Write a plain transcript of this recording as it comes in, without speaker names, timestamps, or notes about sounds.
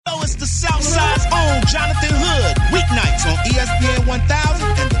It's the Southside's own Jonathan Hood. Weeknights on ESPN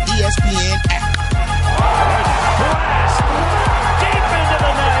 1000 and the ESPN app. Blast deep into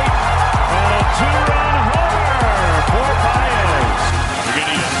the night. And a two-run homer for Baez. We're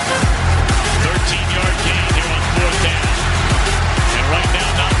going to need a 13-yard gain here on fourth down. And right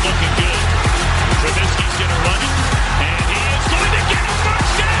now, not looking good. Trubisky's going to run it. And he is going to get a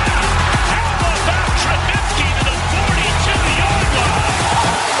first down. How about Trubisky to the 42-yard line?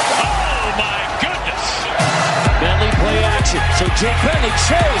 Oh, my goodness. Bentley play action. So Jake Bentley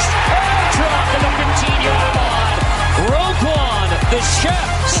chased. Drop to the 15-yard line. Roquan, the chef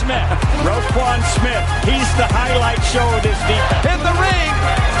Smith. Roquan Smith. He's the highlight show of this defense. In the ring.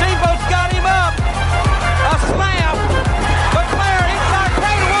 Steamboat's got him up. A slam. But Claire inside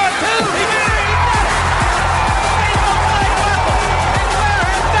play 1-2. He did it.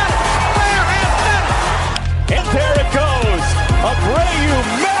 And there it goes. Abreu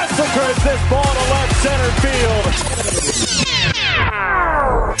massacres this ball to left center field.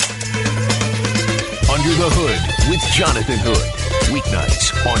 Under the Hood with Jonathan Hood.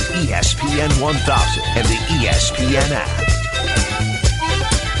 Weeknights on ESPN 1000 and the ESPN app.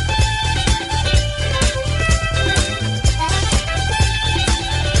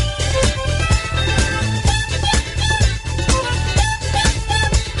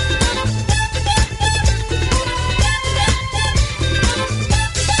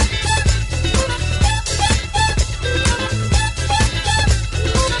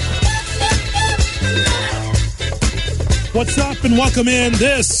 What's up and welcome in.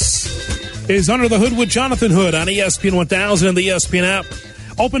 This is Under the Hood with Jonathan Hood on ESPN 1000 and the ESPN app.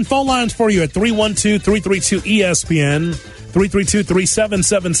 Open phone lines for you at 312-332-ESPN.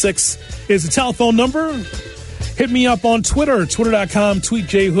 332-3776 is the telephone number. Hit me up on Twitter, twitter.com,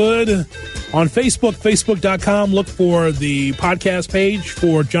 tweetjhood. On Facebook, facebook.com, look for the podcast page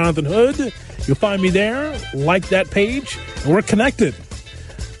for Jonathan Hood. You'll find me there. Like that page. And we're connected.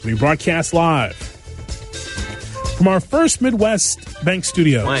 We broadcast live from our first Midwest Bank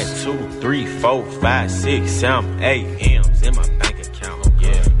studios. 1, 2, 3, 4, 5, 6, 7, 8 M's in my bank account.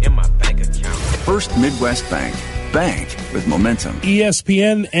 Yeah, in my bank account. First Midwest Bank. Bank with momentum.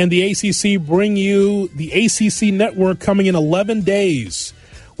 ESPN and the ACC bring you the ACC Network coming in 11 days,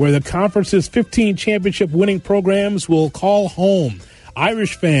 where the conference's 15 championship winning programs will call home.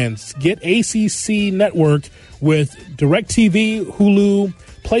 Irish fans get ACC Network with DirecTV, Hulu,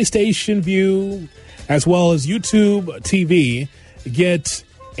 PlayStation View, as well as YouTube TV. Get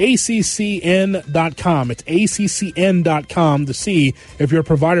ACCN.com. It's ACCN.com to see if your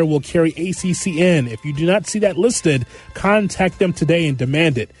provider will carry ACCN. If you do not see that listed, contact them today and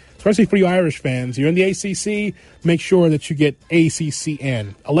demand it. Especially for you Irish fans. You're in the ACC, make sure that you get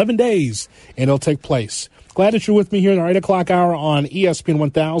ACCN. 11 days, and it'll take place. Glad that you're with me here in our 8 o'clock hour on ESPN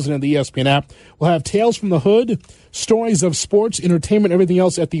 1000 and the ESPN app. We'll have Tales from the Hood, stories of sports, entertainment, everything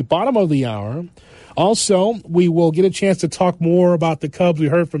else at the bottom of the hour. Also, we will get a chance to talk more about the Cubs. We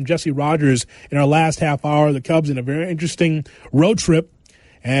heard from Jesse Rogers in our last half hour. The Cubs in a very interesting road trip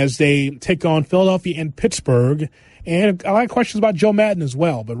as they take on Philadelphia and Pittsburgh. And I like questions about Joe Madden as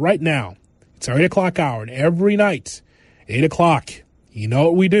well. But right now, it's our 8 o'clock hour. And every night, 8 o'clock, you know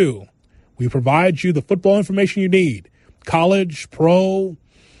what we do. We provide you the football information you need. College, pro,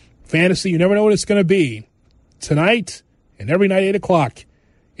 fantasy, you never know what it's going to be. Tonight and every night, 8 o'clock,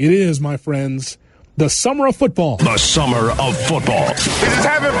 it is, my friends, the summer of football. The summer of football. We're just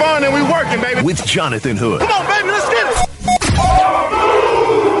having fun and we working, baby. With Jonathan Hood. Come on, baby, let's get it.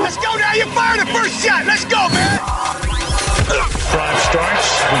 Let's go now. You fired the first shot. Let's go, man. Drive starts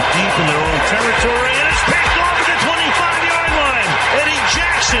from deep in their own territory, and it's picked off at the 25-yard line. Eddie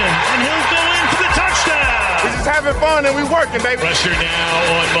Jackson, and he'll go in for the touchdown. We're just having fun and we working, baby. Pressure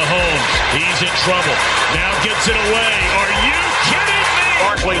now on Mahomes. He's in trouble. Now gets it away. Are you kidding me?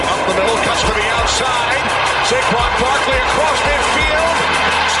 Barkley up the middle, cuts to the outside. Saquon Barkley across midfield.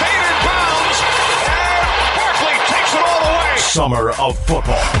 Stayed in bounds. And Barkley takes it all the way. Summer of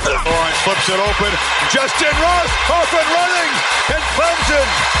football. Lawrence flips it open. Justin Ross off and running. And Clemson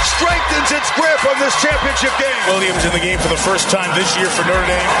strengthens its grip on this championship game. Williams in the game for the first time this year for Notre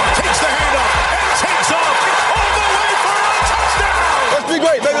Dame. Takes the handoff and takes off all the way for a touchdown. Let's be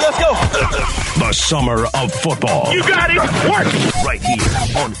great, baby. Let's go. The summer of football. You got it. Work. Right here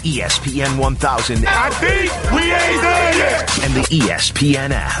on ESPN 1000. I think we ain't there yet. And the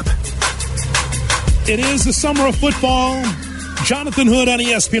ESPN app. It is the summer of football. Jonathan Hood on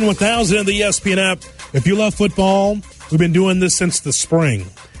ESPN 1000 and the ESPN app. If you love football, we've been doing this since the spring.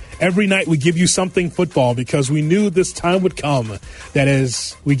 Every night we give you something football because we knew this time would come. That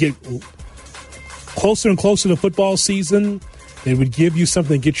as we get closer and closer to football season, They would give you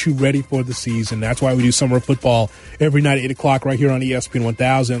something to get you ready for the season. That's why we do summer football every night at 8 o'clock right here on ESPN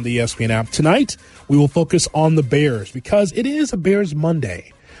 1000 and the ESPN app. Tonight, we will focus on the Bears because it is a Bears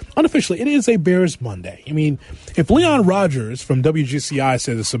Monday. Unofficially, it is a Bears Monday. I mean, if Leon Rogers from WGCI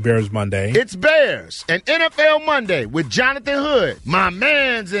says it's a Bears Monday. It's Bears, an NFL Monday with Jonathan Hood. My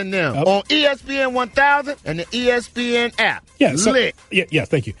man's in them on ESPN 1000 and the ESPN app. Yeah, lit. Yeah,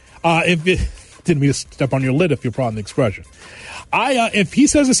 thank you. If it didn't mean to step on your lid if you're proud of the expression. If he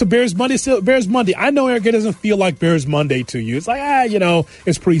says it's a Bears Monday, it's still Bears Monday. I know, Eric, it doesn't feel like Bears Monday to you. It's like,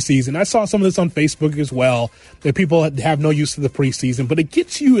 it's preseason. I saw some of this on Facebook as well, that people have no use for the preseason, but it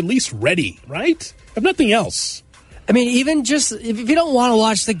gets you at least ready, right? If nothing else. I mean, even just if you don't want to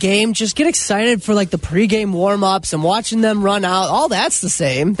watch the game, just get excited for like the pregame warm-ups and watching them run out. All that's the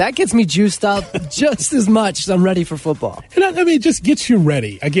same. That gets me juiced up just as much as I'm ready for football. And it just gets you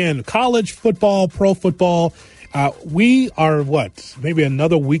ready. Again, college football, pro football. We are, maybe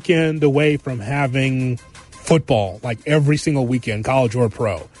another weekend away from having football, like every single weekend, college or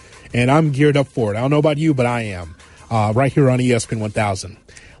pro. And I'm geared up for it. I don't know about you, but I am, right here on ESPN 1000.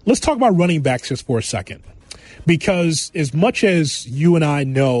 Let's talk about running backs just for a second. Because as much as you and I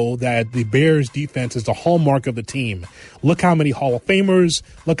know that the Bears defense is the hallmark of the team, look how many Hall of Famers,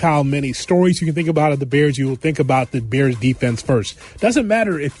 look how many stories you can think about of the Bears. You will think about the Bears defense first. Doesn't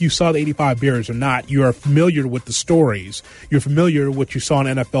matter if you saw the 85 Bears or not. You are familiar with the stories. You're familiar with what you saw in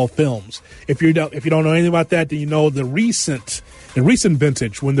NFL films. If you don't know anything about that, then you know the recent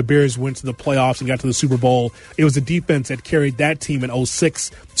vintage when the Bears went to the playoffs and got to the Super Bowl. It was the defense that carried that team in 2006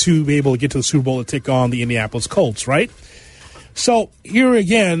 to be able to get to the Super Bowl to take on the Indianapolis Colts, right? So here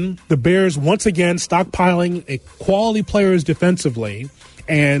again, the Bears once again stockpiling a quality players defensively,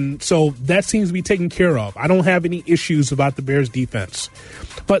 and so that seems to be taken care of. I don't have any issues about the Bears defense.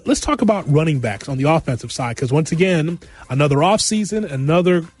 But let's talk about running backs on the offensive side, because once again, another offseason,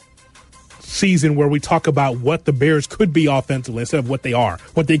 another season where we talk about what the Bears could be offensively instead of what they are,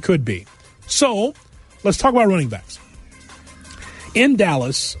 what they could be. So let's talk about running backs. In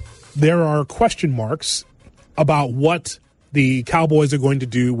Dallas, there are question marks about what the Cowboys are going to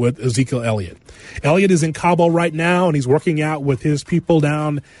do with Ezekiel Elliott. Elliott is in Cabo right now, and he's working out with his people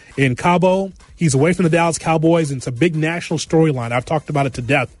down in Cabo. He's away from the Dallas Cowboys, and it's a big national storyline. I've talked about it to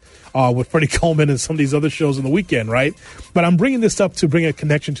death with Freddie Coleman and some of these other shows on the weekend, right? But I'm bringing this up to bring a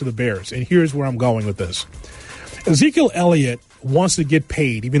connection to the Bears, and here's where I'm going with this. Ezekiel Elliott wants to get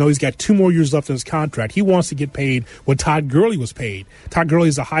paid, even though he's got 2 more years left in his contract. He wants to get paid what Todd Gurley was paid. Todd Gurley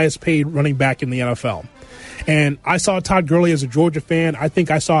is the highest paid running back in the NFL. And I saw Todd Gurley as a Georgia fan. I think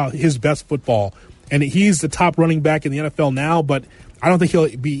I saw his best football. And he's the top running back in the NFL now, but I don't think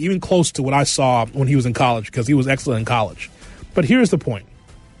he'll be even close to what I saw when he was in college, because he was excellent in college. But here's the point.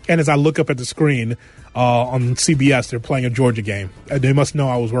 And as I look up at the screen on CBS, they're playing a Georgia game. They must know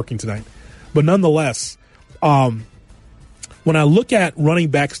I was working tonight. But nonetheless, when I look at running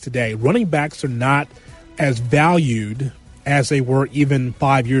backs today, running backs are not as valued as they were even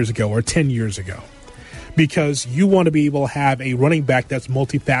 5 years ago or 10 years ago. Because you want to be able to have a running back that's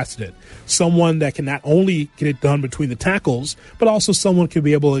multifaceted, someone that can not only get it done between the tackles, but also someone can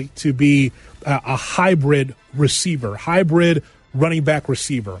be able to be a hybrid receiver, hybrid running back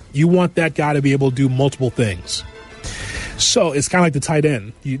receiver. You want that guy to be able to do multiple things. So it's kind of like the tight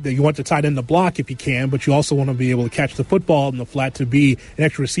end. You want the tight end to block if you can, but you also want to be able to catch the football in the flat to be an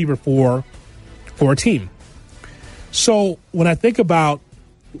extra receiver for a team. So when I think about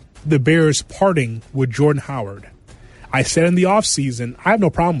the Bears parting with Jordan Howard, I said in the offseason, I have no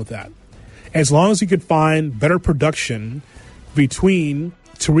problem with that. As long as you could find better production between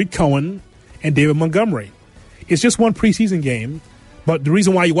Tariq Cohen and David Montgomery. It's just one preseason game, but the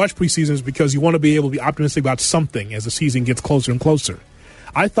reason why you watch preseason is because you want to be able to be optimistic about something as the season gets closer and closer.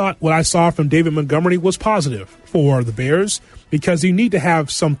 I thought what I saw from David Montgomery was positive for the Bears because you need to have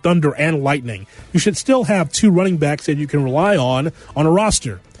some thunder and lightning. You should still have 2 running backs that you can rely on a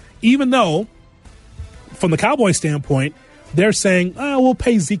roster. Even though, from the Cowboys standpoint, they're saying, we'll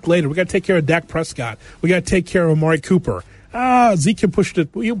pay Zeke later. We got to take care of Dak Prescott. We got to take care of Amari Cooper. Zeke can push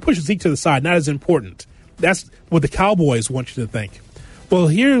Zeke to the side. Not as important. That's what the Cowboys want you to think. Well,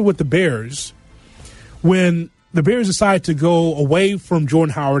 here with the Bears, when the Bears decided to go away from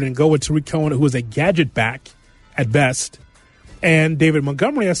Jordan Howard and go with Tariq Cohen, who was a gadget back at best, and David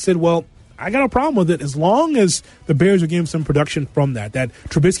Montgomery, I said, well, I got no problem with it as long as the Bears are getting some production from that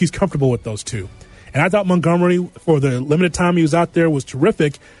Trubisky's comfortable with those 2. And I thought Montgomery, for the limited time he was out there, was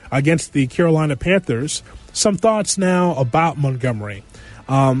terrific against the Carolina Panthers. Some thoughts now about Montgomery.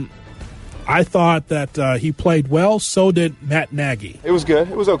 I I thought that he played well. So did Matt Nagy. It was good.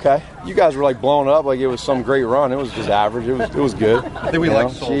 It was okay. You guys were like blowing up like it was some great run. It was just average. It was good. I think we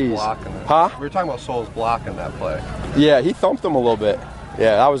liked Souls blocking that. Huh? We were talking about Souls blocking that play. Yeah, he thumped him a little bit.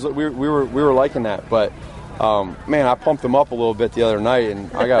 Yeah, we were liking that, but. Man, I pumped him up a little bit the other night,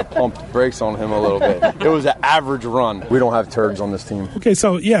 and I got pumped brakes on him a little bit. It was an average run. We don't have turds on this team. Okay,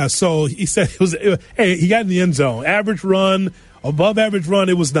 so he said hey, he got in the end zone. Average run, above average run,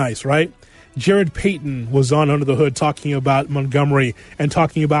 it was nice, right? Jared Payton was on Under the Hood talking about Montgomery and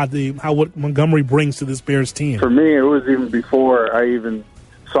talking about what Montgomery brings to this Bears team. For me, it was even before I even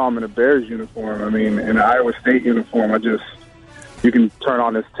saw him in a Bears uniform. I mean, in an Iowa State uniform, you can turn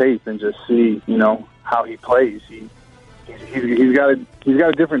on this tape and just see, how he plays. He's got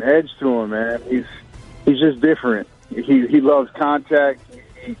a different edge to him, man. He's just different. He loves contact.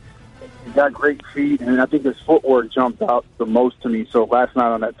 He's got great feet, and I think his footwork jumped out the most to me. So last night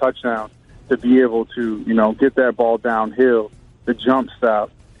on that touchdown, to be able to get that ball downhill, the jump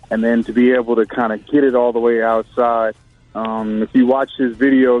stop, and then to be able to kind of get it all the way outside. If you watch his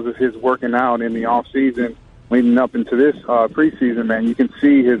videos of his working out in the off season, leading up into this preseason, man, you can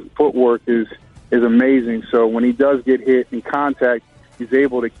see his footwork is amazing. So when he does get hit in contact, he's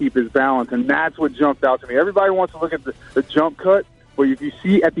able to keep his balance, and that's what jumped out to me. Everybody wants to look at the jump cut, but if you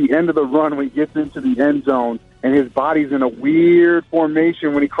see at the end of the run when he gets into the end zone and his body's in a weird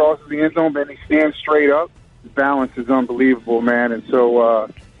formation when he crosses the end zone, then he stands straight up, his balance is unbelievable, man. And so I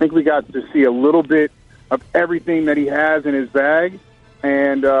think we got to see a little bit of everything that he has in his bag,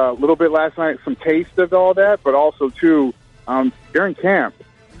 and a little bit last night, some taste of all that, but also, too, during camp,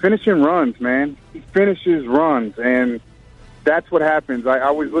 finishing runs, man. He finishes runs, and that's what happens. I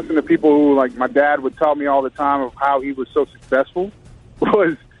always listen to people who, like my dad would tell me all the time of how he was so successful,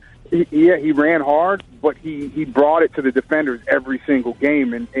 was he ran hard, but he brought it to the defenders every single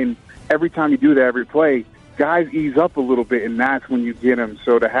game, and every time you do that, every play, guys ease up a little bit, and that's when you get them.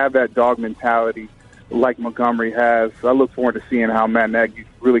 So to have that dog mentality like Montgomery has, I look forward to seeing how Matt Nagy's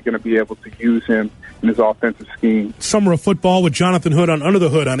really going to be able to use him in his offensive scheme. Summer of Football with Jonathan Hood on Under the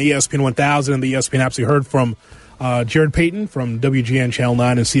Hood on ESPN 1000 and the ESPN apps. You heard from Jared Payton from WGN Channel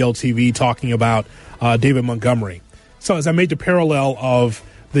 9 and CLTV talking about David Montgomery. So as I made the parallel of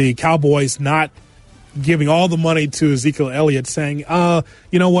the Cowboys not giving all the money to Ezekiel Elliott, saying,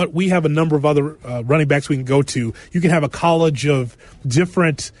 you know what, we have a number of other running backs we can go to. You can have a college of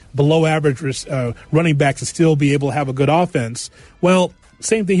different below-average running backs and still be able to have a good offense. Well,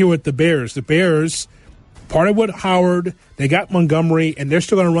 same thing here with the Bears. The Bears parted with Howard, they got Montgomery, and they're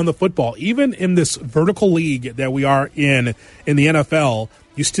still going to run the football. Even in this vertical league that we are in the NFL,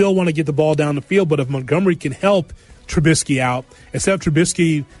 you still want to get the ball down the field, but if Montgomery can help Trubisky out, instead of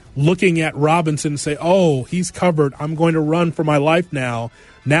Trubisky looking at Robinson and say, oh, he's covered, I'm going to run for my life now.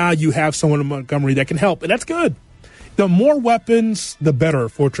 Now you have someone in Montgomery that can help, and that's good. The more weapons, the better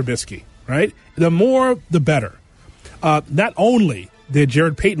for Trubisky, right? The more, the better. Not only did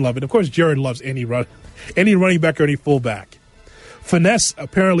Jared Payton love it, of course Jared loves any running back or any fullback. Finesse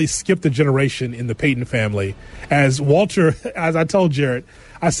apparently skipped a generation in the Payton family. As Walter, as I told Jared,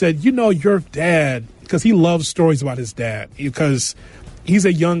 I said, your dad, because he loves stories about his dad, because he's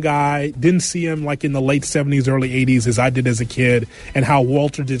a young guy, didn't see him like in the late 70s, early 80s as I did as a kid, and how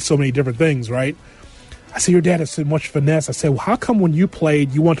Walter did so many different things, right? I said, your dad has so much finesse. I said, well, how come when you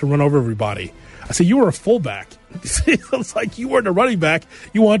played, you want to run over everybody? I said, you were a fullback. It's like you weren't a running back.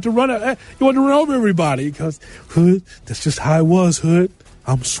 You wanted to run over everybody because, Hood, that's just how I was, Hood.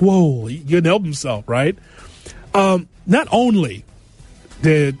 I'm swole. He couldn't help himself, right? Not only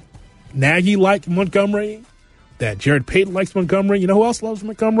did Nagy like Montgomery, that Jared Payton likes Montgomery. You know who else loves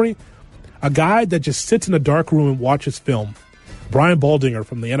Montgomery? A guy that just sits in a dark room and watches film. Brian Baldinger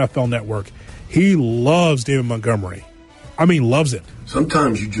from the NFL Network. He loves David Montgomery. I mean, loves it.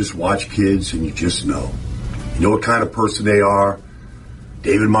 Sometimes you just watch kids and you just know. You know what kind of person they are.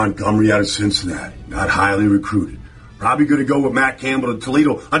 David Montgomery out of Cincinnati, not highly recruited. Probably going to go with Matt Campbell to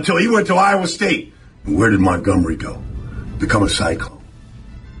Toledo until he went to Iowa State. And where did Montgomery go? Become a Cyclone.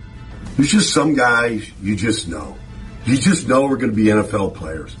 There's just some guys you just know. You just know we're going to be NFL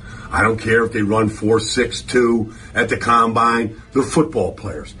players. I don't care if they run 4.62 at the combine. They're football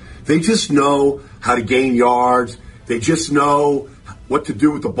players. They just know how to gain yards. They just know what to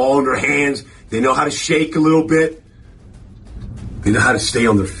do with the ball in their hands. They know how to shake a little bit. They know how to stay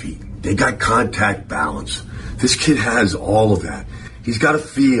on their feet. They got contact balance. This kid has all of that. He's got a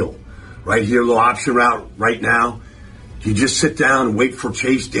feel. Right here, a little option route right now. You just sit down and wait for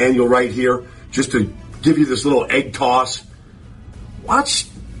Chase Daniel right here just to give you this little egg toss. Watch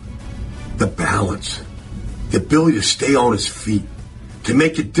the balance, the ability to stay on his feet. to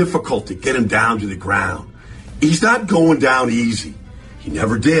make it difficult to get him down to the ground. He's not going down easy. He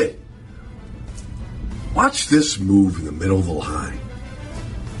never did. Watch this move in the middle of the line.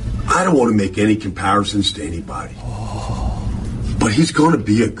 I don't want to make any comparisons to anybody. But he's going to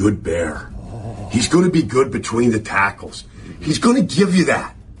be a good Bear. He's going to be good between the tackles. He's going to give you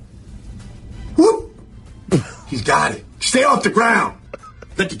that. Whoop! He's got it. Stay off the ground.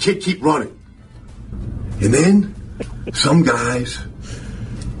 Let the kid keep running. And then, some guys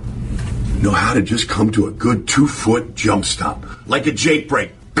know how to just come to a good 2-foot jump stop. Like a Jake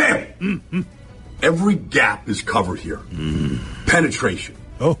break. Bam! Mm-hmm. Every gap is covered here. Penetration.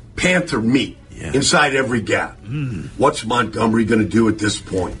 Panther meat. Yeah. Inside every gap. What's Montgomery going to do at this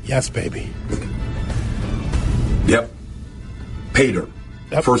point? Yes, baby. Yep. Pater.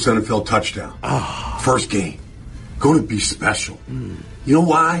 Yep. First NFL touchdown. First game. Going to be special. You know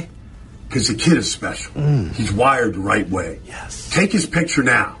why? Because the kid is special. He's wired the right way. Yes. Take his picture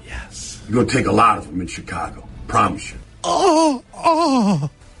now. Yes. You're going to take a lot of them in Chicago. Promise you.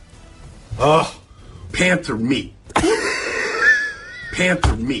 Panther meat.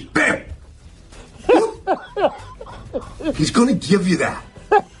 Panther meat. Bam! He's going to give you that.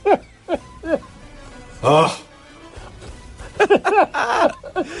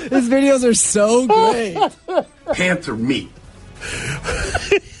 His videos are so great. Panther meat.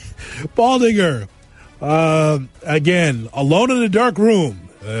 Baldinger, again, alone in a dark room,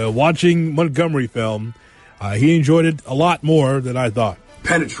 watching Montgomery film. He enjoyed it a lot more than I thought.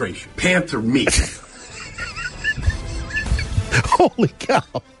 Penetration. Panther meat. Holy cow.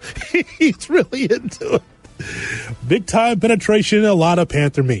 He's really into it. Big time penetration, a lot of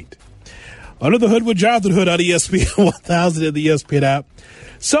Panther meat. Under the Hood with Jonathan Hood on ESPN 1000 and the ESPN app.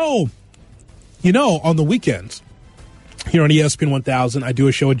 So, on the weekends, here on ESPN 1000, I do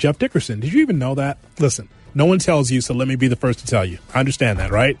a show with Jeff Dickerson. Did you even know that? Listen, no one tells you, so let me be the first to tell you. I understand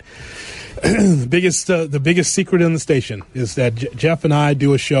that, right? The biggest secret in the station is that Jeff and I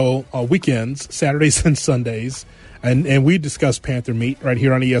do a show on weekends, Saturdays and Sundays, and we discuss Panther Meat right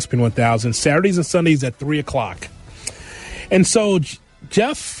here on ESPN 1000, Saturdays and Sundays at 3 o'clock. And so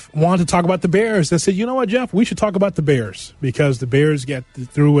Jeff wanted to talk about the Bears. I said, you know what, Jeff, we should talk about the Bears because the Bears get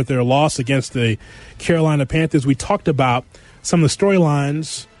through with their loss against the Carolina Panthers. We talked about some of the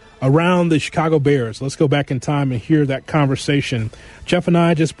storylines around the Chicago Bears. Let's go back in time and hear that conversation. Jeff and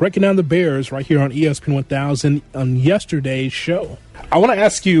I just breaking down the Bears right here on ESPN 1000 on yesterday's show. I want to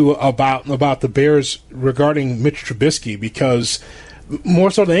ask you about the Bears regarding Mitch Trubisky because more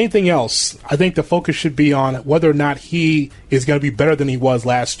so than anything else, I think the focus should be on whether or not he is going to be better than he was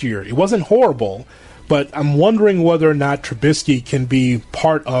last year. It wasn't horrible, but I'm wondering whether or not Trubisky can be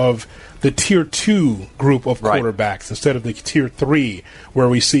part of the Tier 2 group of quarterbacks instead of the Tier 3 where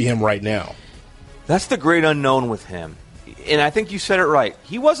we see him right now. That's the great unknown with him. And I think you said it right.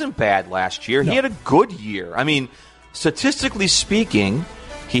 He wasn't bad last year. No. He had a good year. I mean, statistically speaking,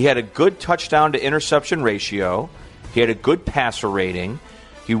 he had a good touchdown-to-interception ratio. He had a good passer rating.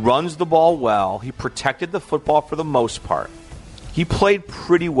 He runs the ball well. He protected the football for the most part. He played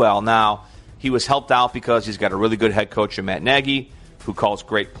pretty well. Now, he was helped out because he's got a really good head coach in Matt Nagy who calls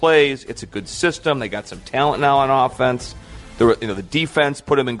great plays. It's a good system. They got some talent now on offense. The defense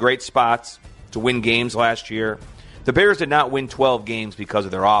put him in great spots to win games last year. The Bears did not win 12 games because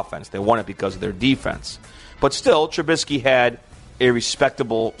of their offense. They won it because of their defense. But still, Trubisky had a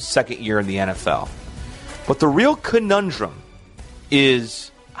respectable second year in the NFL. But the real conundrum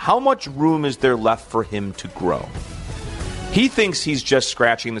is how much room is there left for him to grow? He thinks he's just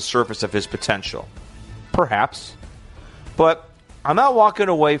scratching the surface of his potential. Perhaps. But I'm not walking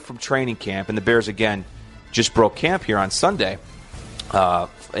away from training camp, and the Bears, again, just broke camp here on Sunday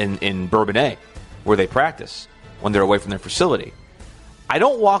in Bourbonnais, where they practice when they're away from their facility. I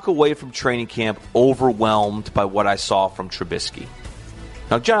don't walk away from training camp overwhelmed by what I saw from Trubisky.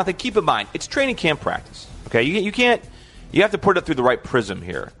 Now, Jonathan, keep in mind, it's training camp practice. Okay, you have to put it through the right prism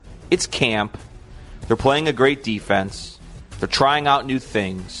here. It's camp. They're playing a great defense. They're trying out new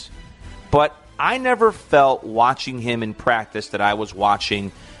things. But I never felt watching him in practice that I was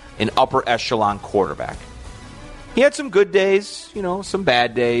watching an upper echelon quarterback. He had some good days, some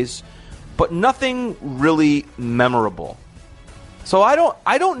bad days, but nothing really memorable. So I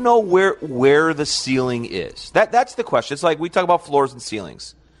don't know where the ceiling is. That's the question. It's like we talk about floors and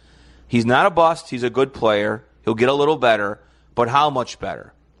ceilings. He's not a bust. He's a good player. He'll get a little better, but how much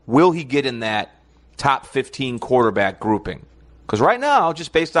better? Will he get in that top 15 quarterback grouping? Because right now,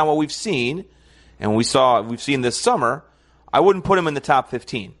 just based on what we've seen, and we've seen this summer, I wouldn't put him in the top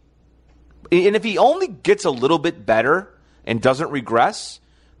 15. And if he only gets a little bit better and doesn't regress,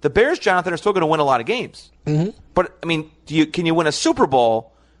 the Bears, Jonathan, are still going to win a lot of games. Mm-hmm. But, I mean, can you win a Super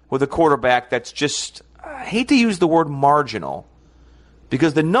Bowl with a quarterback that's just, I hate to use the word marginal,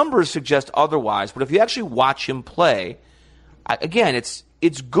 because the numbers suggest otherwise. But if you actually watch him play, again, it's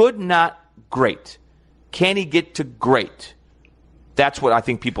good, not great. Can he get to great? That's what I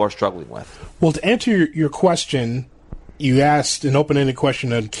think people are struggling with. Well, to answer your question, you asked an open-ended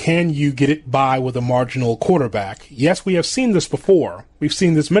question of, can you get it by with a marginal quarterback? Yes, we have seen this before. We've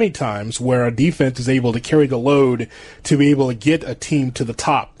seen this many times where a defense is able to carry the load to be able to get a team to the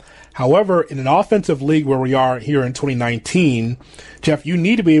top. However, in an offensive league where we are here in 2019, Jeff, you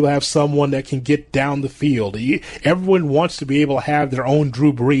need to be able to have someone that can get down the field. Everyone wants to be able to have their own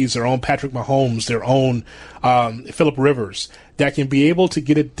Drew Brees, their own Patrick Mahomes, their own Phillip Rivers, that can be able to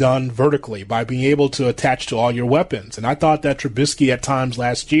get it done vertically by being able to attach to all your weapons. And I thought that Trubisky at times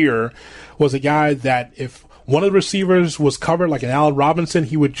last year was a guy that if one of the receivers was covered like an Allen Robinson,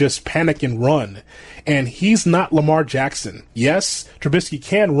 he would just panic and run. And he's not Lamar Jackson. Yes, Trubisky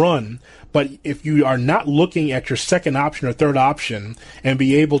can run, but if you are not looking at your second option or third option and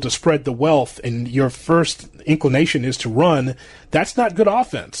be able to spread the wealth and your first inclination is to run, that's not good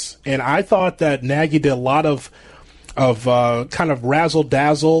offense. And I thought that Nagy did a lot of kind of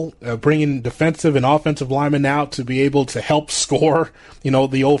razzle-dazzle, bringing defensive and offensive linemen out to be able to help score,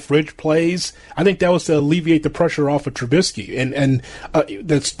 the old fridge plays. I think that was to alleviate the pressure off of Trubisky. And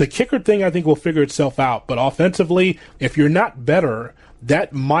that's the kicker thing I think will figure itself out. But offensively, if you're not better,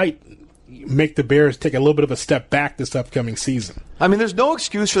 that might make the Bears take a little bit of a step back this upcoming season. I mean, there's no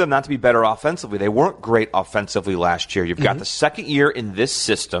excuse for them not to be better offensively. They weren't great offensively last year. You've got the second year in this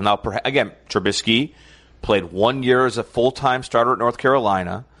system. Now, again, Trubisky played 1 year as a full-time starter at North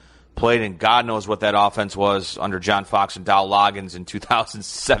Carolina, played in God knows what that offense was under John Fox and Dow Loggins in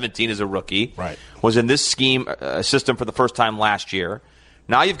 2017 as a rookie. Right. Was in this system for the first time last year.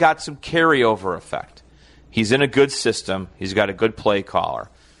 Now you've got some carryover effect. He's in a good system. He's got a good play caller.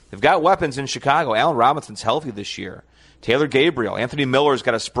 They've got weapons in Chicago. Allen Robinson's healthy this year. Taylor Gabriel. Anthony Miller's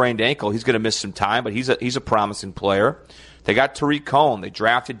got a sprained ankle. He's going to miss some time, but he's a promising player. They got Tariq Cohen. They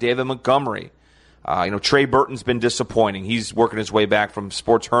drafted David Montgomery. Trey Burton's been disappointing. He's working his way back from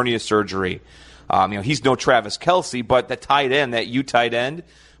sports hernia surgery. He's no Travis Kelce, but the tight end, that U tight end,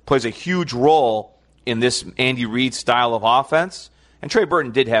 plays a huge role in this Andy Reid style of offense. And Trey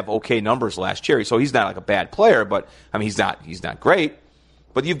Burton did have okay numbers last year, so he's not like a bad player, but he's not great.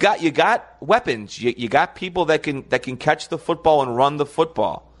 But you got weapons. You got people that can catch the football and run the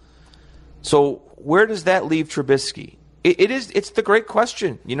football. So where does that leave Trubisky? It's the great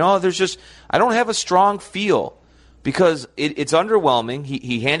question. I don't have a strong feel because it's underwhelming.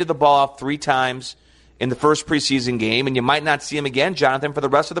 He handed the ball off 3 times in the first preseason game, and you might not see him again, Jonathan, for the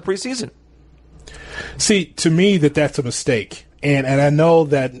rest of the preseason. See, to me, that's a mistake. And I know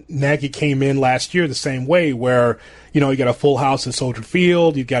that Nagy came in last year the same way where, you got a full house at Soldier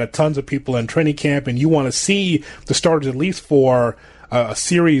Field, you've got tons of people in training camp, and you want to see the starters at least for a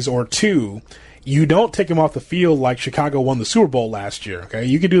series or two. You don't take him off the field like Chicago won the Super Bowl last year. Okay,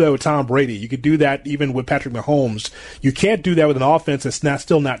 you could do that with Tom Brady. You could do that even with Patrick Mahomes. You can't do that with an offense that's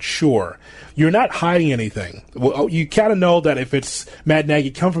still not sure. You're not hiding anything. Well, you kind of know that if it's Matt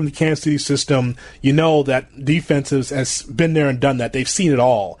Nagy come from the Kansas City system, you know that defenses has been there and done that. They've seen it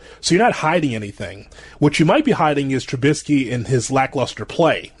all. So you're not hiding anything. What you might be hiding is Trubisky in his lackluster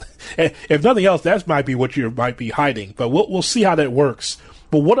play. If nothing else, that might be what you might be hiding. But we'll see how that works.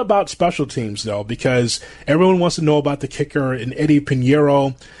 But what about special teams, though? Because everyone wants to know about the kicker and Eddie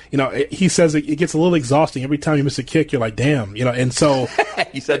Pinheiro. He says it gets a little exhausting every time you miss a kick. You're like, damn, and so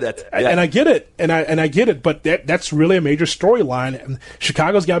he said that, yeah. And I get it, and I get it. But that's really a major storyline. And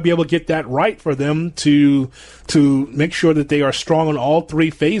Chicago's got to be able to get that right for them to make sure that they are strong on all 3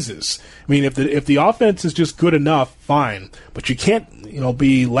 phases. I mean, if the offense is just good enough, fine, but you can't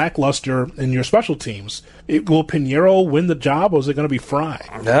be lackluster in your special teams. Will Pinheiro win the job, or is it going to be Fry?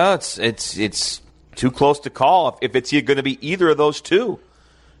 No, it's too close to call. If it's going to be either of those two.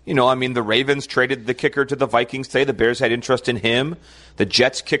 The Ravens traded the kicker to the Vikings today. The Bears had interest in him. The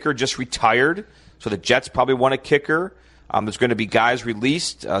Jets kicker just retired, so the Jets probably want a kicker. There's going to be guys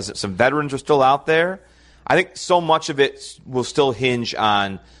released. Some veterans are still out there. I think so much of it will still hinge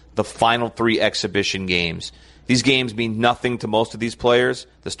on the final 3 exhibition games. These games mean nothing to most of these players,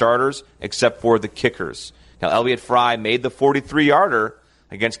 the starters, except for the kickers. Now, Elliott Fry made the 43-yarder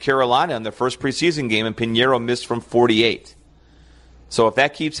against Carolina in their first preseason game, and Pinheiro missed from 48. So if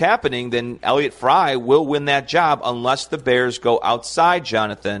that keeps happening, then Elliott Fry will win that job unless the Bears go outside,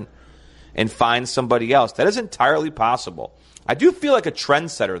 Jonathan, and find somebody else. That is entirely possible. I do feel like a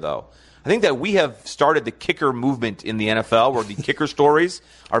trendsetter, though. I think that we have started the kicker movement in the NFL where the kicker stories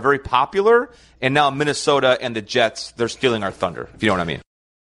are very popular, and now Minnesota and the Jets, they're stealing our thunder, if you know what I mean.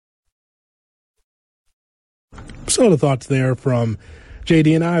 Some of the thoughts there from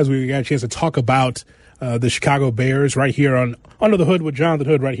JD and I as we got a chance to talk about the Chicago Bears right here on Under the Hood with Jonathan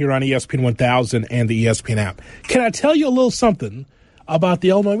Hood right here on ESPN 1000 and the ESPN app. Can I tell you a little something about the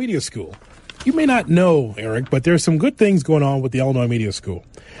Illinois Media School? You may not know, Eric, but there's some good things going on with the Illinois Media School.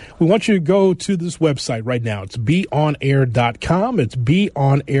 We want you to go to this website right now. It's beonair.com. It's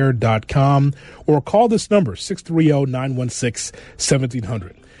beonair.com. Or call this number,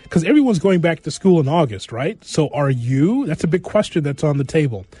 630-916-1700. Because everyone's going back to school in August, right? So are you? That's a big question that's on the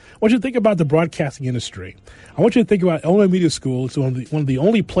table. I want you to think about the broadcasting industry. I want you to think about Illinois Media School. It's one of the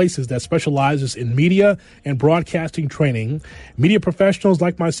only places that specializes in media and broadcasting training. Media professionals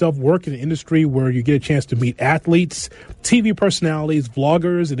like myself work in an industry where you get a chance to meet athletes, TV personalities,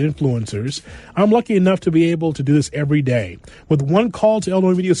 vloggers, and influencers. I'm lucky enough to be able to do this every day. With one call to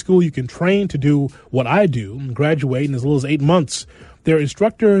Illinois Media School, you can train to do what I do and graduate in as little as 8 months. Their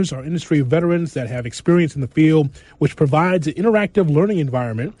instructors are industry veterans that have experience in the field, which provides an interactive learning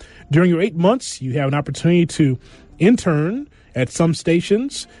environment. During your 8 months, you have an opportunity to intern at some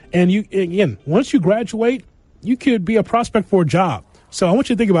stations. And you, again, once you graduate, you could be a prospect for a job. So I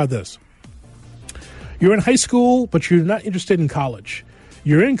want you to think about this. You're in high school, but you're not interested in college.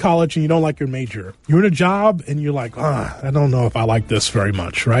 You're in college and you don't like your major. You're in a job and you're like, I don't know if I like this very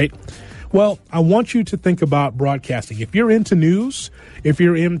much, right? Well, I want you to think about broadcasting. If you're into news, if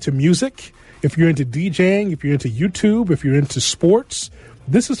you're into music, if you're into DJing, if you're into YouTube, if you're into sports,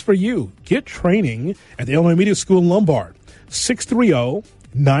 this is for you. Get training at the Illinois Media School in Lombard.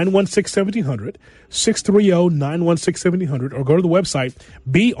 630-916-1700, 630-916-1700, or go to the website,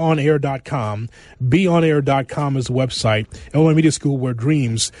 beonair.com. Beonair.com is the website, Illinois Media School, where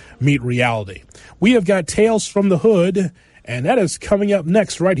dreams meet reality. We have got Tales from the Hood, and that is coming up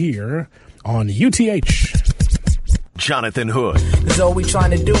next right here on UTH. Jonathan Hood. Cause all we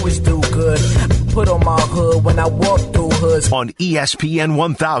trying to do is do good. Put on my hood when I walk through hoods. On ESPN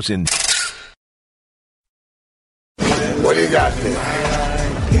 1000. What do you got there?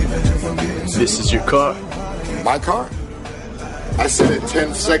 This is your car. My car? I said a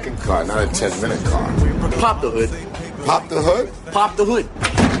 10-second car, not a 10-minute car. Pop the hood. Pop the hood? Pop the hood.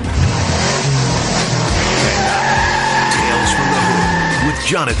 With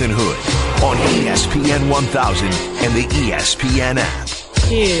Jonathan Hood on ESPN 1000 and the ESPN app.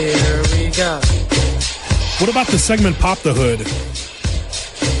 Here we go. What about the segment Pop the Hood?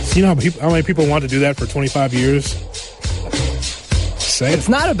 You know how many people want to do that for 25 years? Say it. It's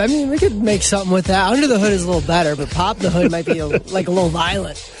not I mean, we could make something with that. Under the Hood is a little better, but Pop the Hood might be a little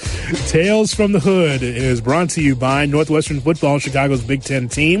violent. Tales from the Hood is brought to you by Northwestern Football, Chicago's Big Ten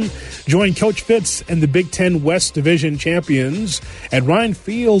team. Join Coach Fitz and the Big Ten West Division champions at Ryan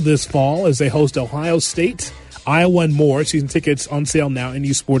Field this fall as they host Ohio State, Iowa, and more. Season tickets on sale now,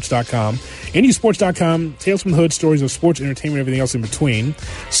 NUsports.com. NUsports.com, Tales from the Hood, stories of sports, entertainment, everything else in between.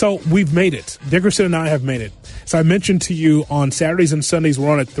 So we've made it. Dickerson and I have made it. So I mentioned to you on Saturdays and Sundays,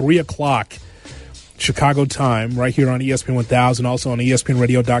 we're on at 3 o'clock. Chicago time, right here on ESPN 1000, also on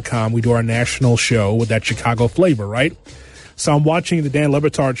ESPNradio.com. We do our national show with that Chicago flavor, right? So I'm watching the Dan Le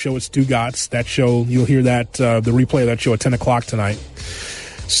Batard show at Stugatz. That show, you'll hear that, the replay of that show at 10 o'clock tonight.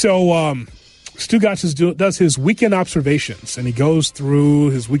 So Stugatz does his weekend observations, and he goes through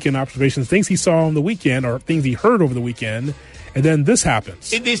his weekend observations, things he saw on the weekend or things he heard over the weekend, and then this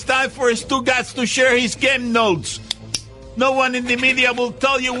happens. It is time for Stugatz to share his game notes. No one in the media will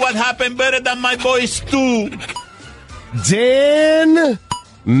tell you what happened better than my boy Stu. Dan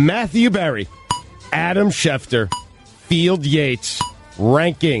Matthew Berry, Adam Schefter, Field Yates,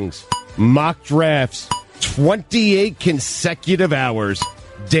 rankings, mock drafts, 28 consecutive hours.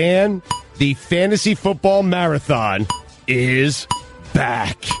 Dan, the fantasy football marathon is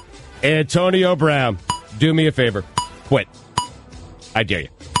back. Antonio Brown, do me a favor. Quit. I dare you.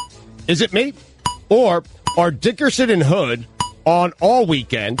 Is it me? Or are Dickerson and Hood on all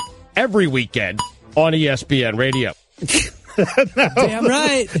weekend, every weekend, on ESPN Radio? Damn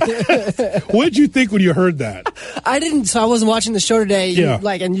right. What did you think when you heard that? I didn't, so I wasn't watching the show today. Yeah.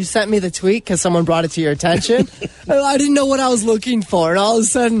 And you sent me the tweet because someone brought it to your attention. I didn't know what I was looking for. And all of a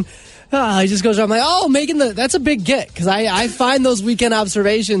sudden, he just goes around, I'm like, making that's a big get. Because I find those weekend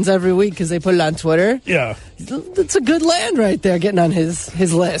observations every week because they put it on Twitter. Yeah. It's a good land right there, getting on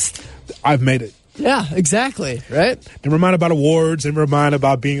his list. I've made it. Yeah, exactly, right? Never mind about awards, never mind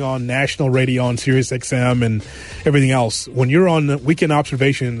about being on national radio on Sirius XM and everything else. When you're on the weekend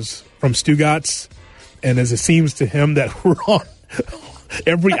observations from Stugatz, and as it seems to him that we're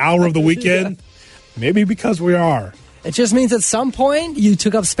every hour of the weekend? Maybe because we are. It just means at some point you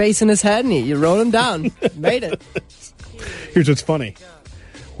took up space in his head and you wrote him down. Made it. Here's what's funny.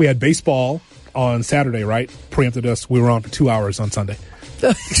 We had baseball on Saturday, right? Preempted us. We were on for 2 hours on Sunday.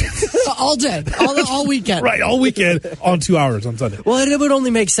 All day. All weekend. Right, all weekend on 2 hours on Sunday. Well, it would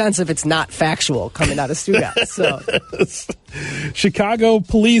only make sense if it's not factual coming out of Stuttgart. So. Chicago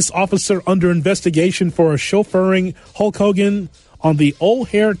police officer under investigation for chauffeuring Hulk Hogan on the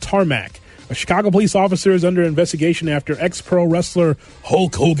O'Hare tarmac. A Chicago police officer is under investigation after ex-pro wrestler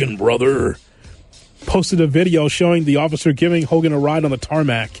Hulk Hogan, brother, posted a video showing the officer giving Hogan a ride on the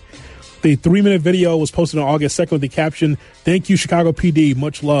tarmac. The 3-minute video was posted on August 2nd with the caption, "Thank you, Chicago PD.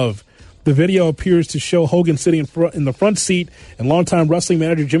 Much love." The video appears to show Hogan sitting in the front seat and longtime wrestling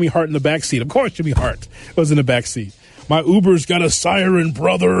manager Jimmy Hart in the back seat. Of course, Jimmy Hart was in the back seat. "My Uber's got a siren,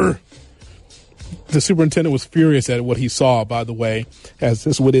 brother." The superintendent was furious at what he saw, by the way, as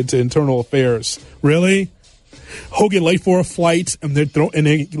this went into internal affairs. Really? Hogan late for a flight, and they're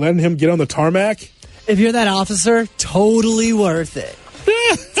letting him get on the tarmac? If you're that officer, totally worth it.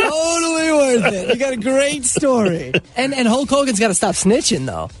 Totally worth it. You got a great story. And Hulk Hogan's got to stop snitching,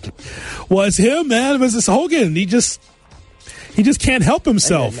 though. Well, it's him, man. It was this Hogan. He just can't help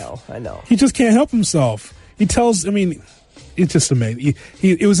himself. I know. He just can't help himself. He tells, it's just amazing.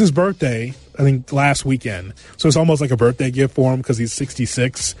 It was his birthday, I think, last weekend. So it's almost like a birthday gift for him because he's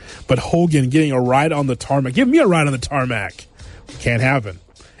 66. But Hogan getting a ride on the tarmac. Give me a ride on the tarmac. Can't happen.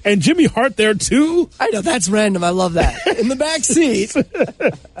 And Jimmy Hart there, too? I know, that's random. I love that. In the back seat.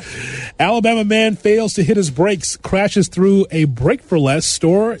 Alabama man fails to hit his brakes, crashes through a Break for Less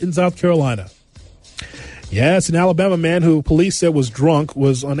store in South Carolina. Yes, an Alabama man who police said was drunk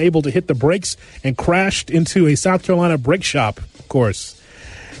was unable to hit the brakes and crashed into a South Carolina brake shop, of course.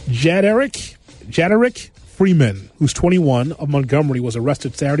 Jaderick Freeman, who's 21, of Montgomery, was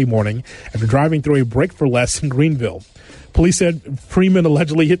arrested Saturday morning after driving through a Break for Less in Greenville. Police said Freeman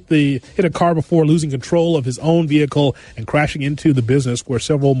allegedly hit a car before losing control of his own vehicle and crashing into the business where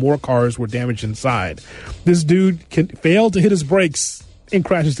several more cars were damaged inside. This dude failed to hit his brakes and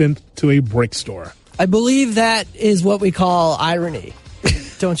crashes into a brake store. I believe that is what we call irony,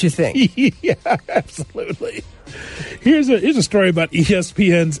 don't you think? Yeah, absolutely. Here's a story about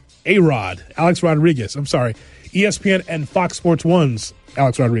ESPN's A-Rod, Alex Rodriguez. I'm sorry, ESPN and Fox Sports 1's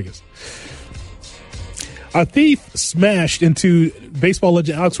Alex Rodriguez. A thief smashed into baseball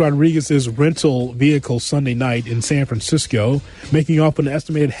legend Alex Rodriguez's rental vehicle Sunday night in San Francisco, making off an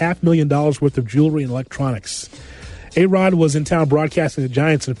estimated $500,000 worth of jewelry and electronics. A-Rod was in town broadcasting the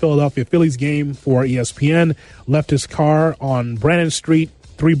Giants and Philadelphia Phillies game for ESPN, left his car on Brannan Street,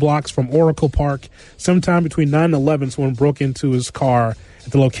 3 blocks from Oracle Park. Sometime between 9 and 11, someone broke into his car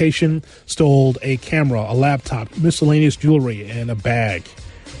at the location, stole a camera, a laptop, miscellaneous jewelry, and a bag.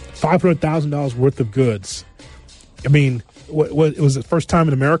 $500,000 worth of goods. What was it first time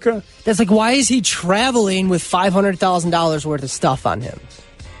in America? That's like, why is he traveling with $500,000 worth of stuff on him?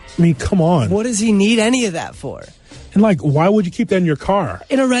 Come on. What does he need any of that for? And why would you keep that in your car?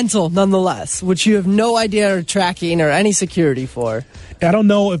 In a rental, nonetheless, which you have no idea or tracking or any security for. I don't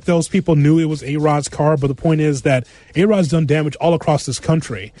know if those people knew it was A-Rod's car, but the point is that A-Rod's done damage all across this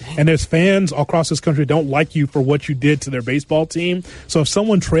country. And there's fans all across this country don't like you for what you did to their baseball team. So if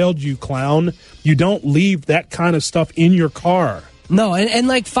someone trailed you, clown, you don't leave that kind of stuff in your car. No, and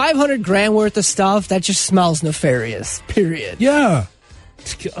like $500,000 worth of stuff, that just smells nefarious, period. Yeah.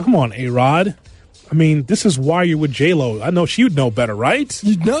 Come on, A-Rod. This is why you're with J-Lo. I know she would know better, right?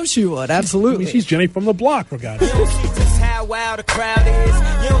 You'd know she would, absolutely. She's Jenny from the block, for God's sake. You don't see just how wild the crowd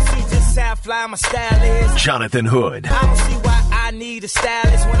is. You don't see just how fly my style is. Jonathan Hood. I don't see why I need a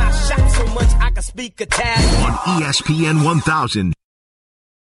stylist when I shot so much I can speak Italian. On ESPN 1000.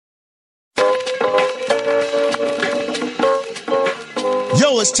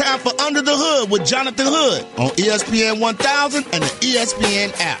 Yo, it's time for Under the Hood with Jonathan Hood on ESPN 1000 and the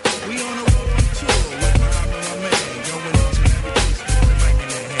ESPN app.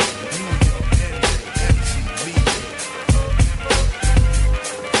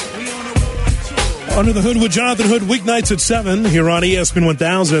 Under the Hood with Jonathan Hood, weeknights at 7 here on ESPN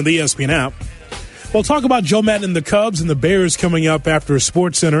 1000 and the ESPN app. We'll talk about Joe Madden and the Cubs and the Bears coming up after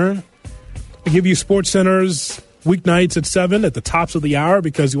SportsCenter. I give you SportsCenter's weeknights at 7 at the tops of the hour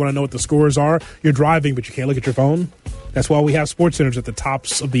because you want to know what the scores are. You're driving, but you can't look at your phone. That's why we have SportsCenters at the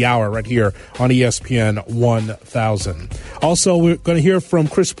tops of the hour right here on ESPN 1000. Also, we're going to hear from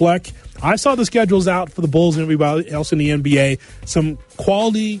Chris Bleck. I saw the schedules out for the Bulls and everybody else in the NBA. Some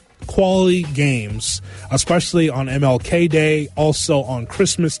quality games, especially on MLK Day, also on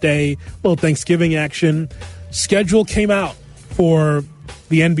Christmas Day, little Thanksgiving action. Schedule came out for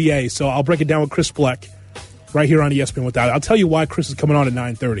the NBA. So I'll break it down with Chris Bleck right here on ESPN Without. I'll tell you why Chris is coming on at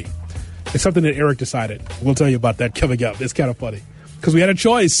 9:30. It's something that Eric decided. We'll tell you about that coming up. It's kind of funny because we had a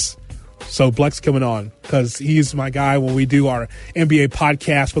choice. So Bleck's coming on because he's my guy when we do our NBA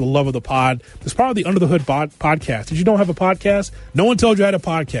podcast for the love of the pod. It's part of the Under the Hood podcast. Did you know I have a podcast? No one told you I had a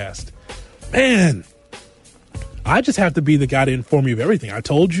podcast. Man, I just have to be the guy to inform you of everything. I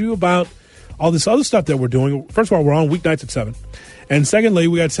told you about all this other stuff that we're doing. First of all, we're on weeknights at 7. And secondly,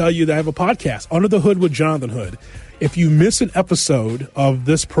 we got to tell you that I have a podcast, Under the Hood with Jonathan Hood. If you miss an episode of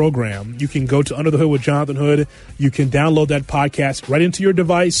this program, you can go to Under the Hood with Jonathan Hood. You can download that podcast right into your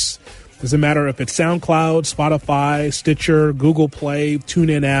device. Doesn't matter if it's SoundCloud, Spotify, Stitcher, Google Play,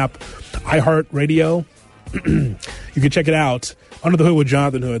 TuneIn app, iHeartRadio. You can check it out. Under the Hood with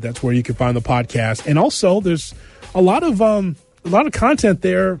Jonathan Hood. That's where you can find the podcast. And also, there's a lot of content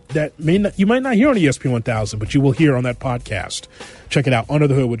there that you might not hear on ESPN 1000, but you will hear on that podcast. Check it out. Under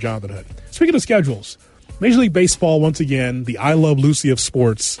the Hood with Jonathan Hood. Speaking of schedules, Major League Baseball, once again, the I Love Lucy of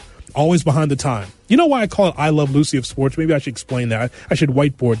sports, always behind the time. You know why I call it I Love Lucy of sports? Maybe I should explain that. I should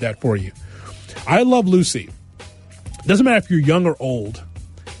whiteboard that for you. I Love Lucy. Doesn't matter if you're young or old.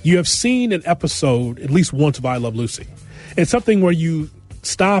 You have seen an episode at least once of I Love Lucy. It's something where you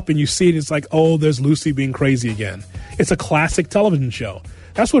stop and you see it. It's like, oh, there's Lucy being crazy again. It's a classic television show.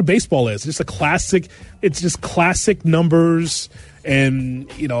 That's what baseball is. It's just a classic. It's just classic numbers. And,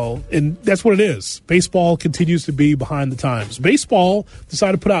 and that's what it is. Baseball continues to be behind the times. Baseball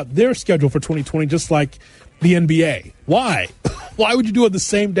decided to put out their schedule for 2020 just like the NBA. Why? Why would you do it the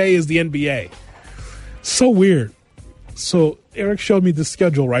same day as the NBA? So weird. So Eric showed me the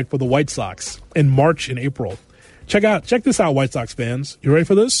schedule, right, for the White Sox in March and April. Check this out, White Sox fans. You ready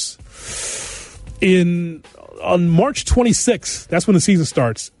for this? On March 26th, that's when the season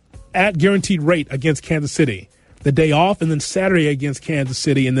starts, at Guaranteed Rate against Kansas City. The day off, and then Saturday against Kansas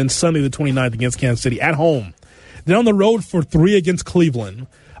City, and then Sunday the 29th against Kansas City at home. Then on the road for 3 against Cleveland,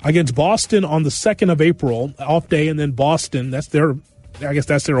 against Boston on the 2nd of April, off day, and then Boston, that's their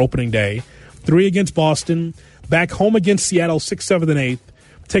opening day. 3 against Boston, back home against Seattle, 6th, 7th, and 8th.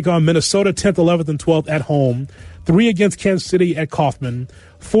 Take on Minnesota 10th, 11th, and 12th at home. 3 against Kansas City at Kauffman.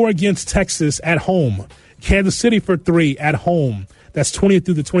 4 against Texas at home. Kansas City for 3 at home. That's 20th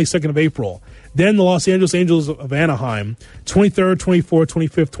through the 22nd of April. Then the Los Angeles Angels of Anaheim, 23rd, 24th,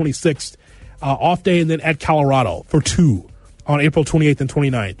 25th, 26th, off day, and then at Colorado for 2 on April 28th and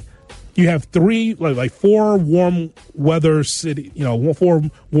 29th. You have 4 warm weather city, 4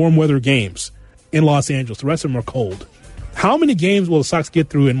 warm weather games in Los Angeles. The rest of them are cold. How many games will the Sox get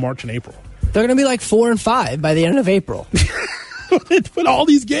through in March and April? They're going to be like 4 and 5 by the end of April. But all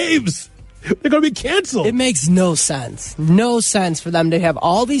these games, they're going to be canceled. It makes no sense. No sense for them to have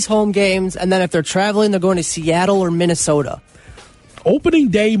all these home games, and then if they're traveling, they're going to Seattle or Minnesota. Opening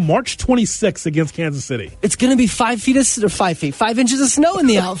day, March 26th against Kansas City. It's going to be 5 inches of snow in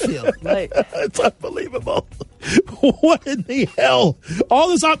the outfield. It's unbelievable. What in the hell? All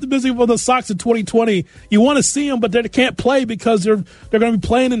this optimism for the Sox in 2020. You want to see them, but they can't play because they're going to be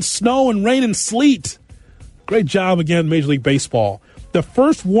playing in snow and rain and sleet. Great job again, Major League Baseball. The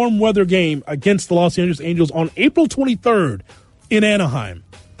first warm weather game against the Los Angeles Angels on April 23rd in Anaheim.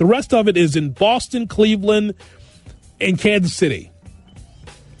 The rest of it is in Boston, Cleveland, and Kansas City.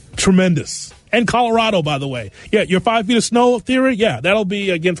 Tremendous. And Colorado, by the way. Yeah, your 5 feet of snow theory? Yeah, that'll be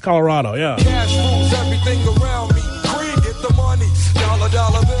against Colorado, yeah. Cash rules everything around me. Green, get the money.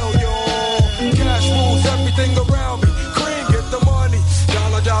 Dollar bill, yo. Cash rules everything around me.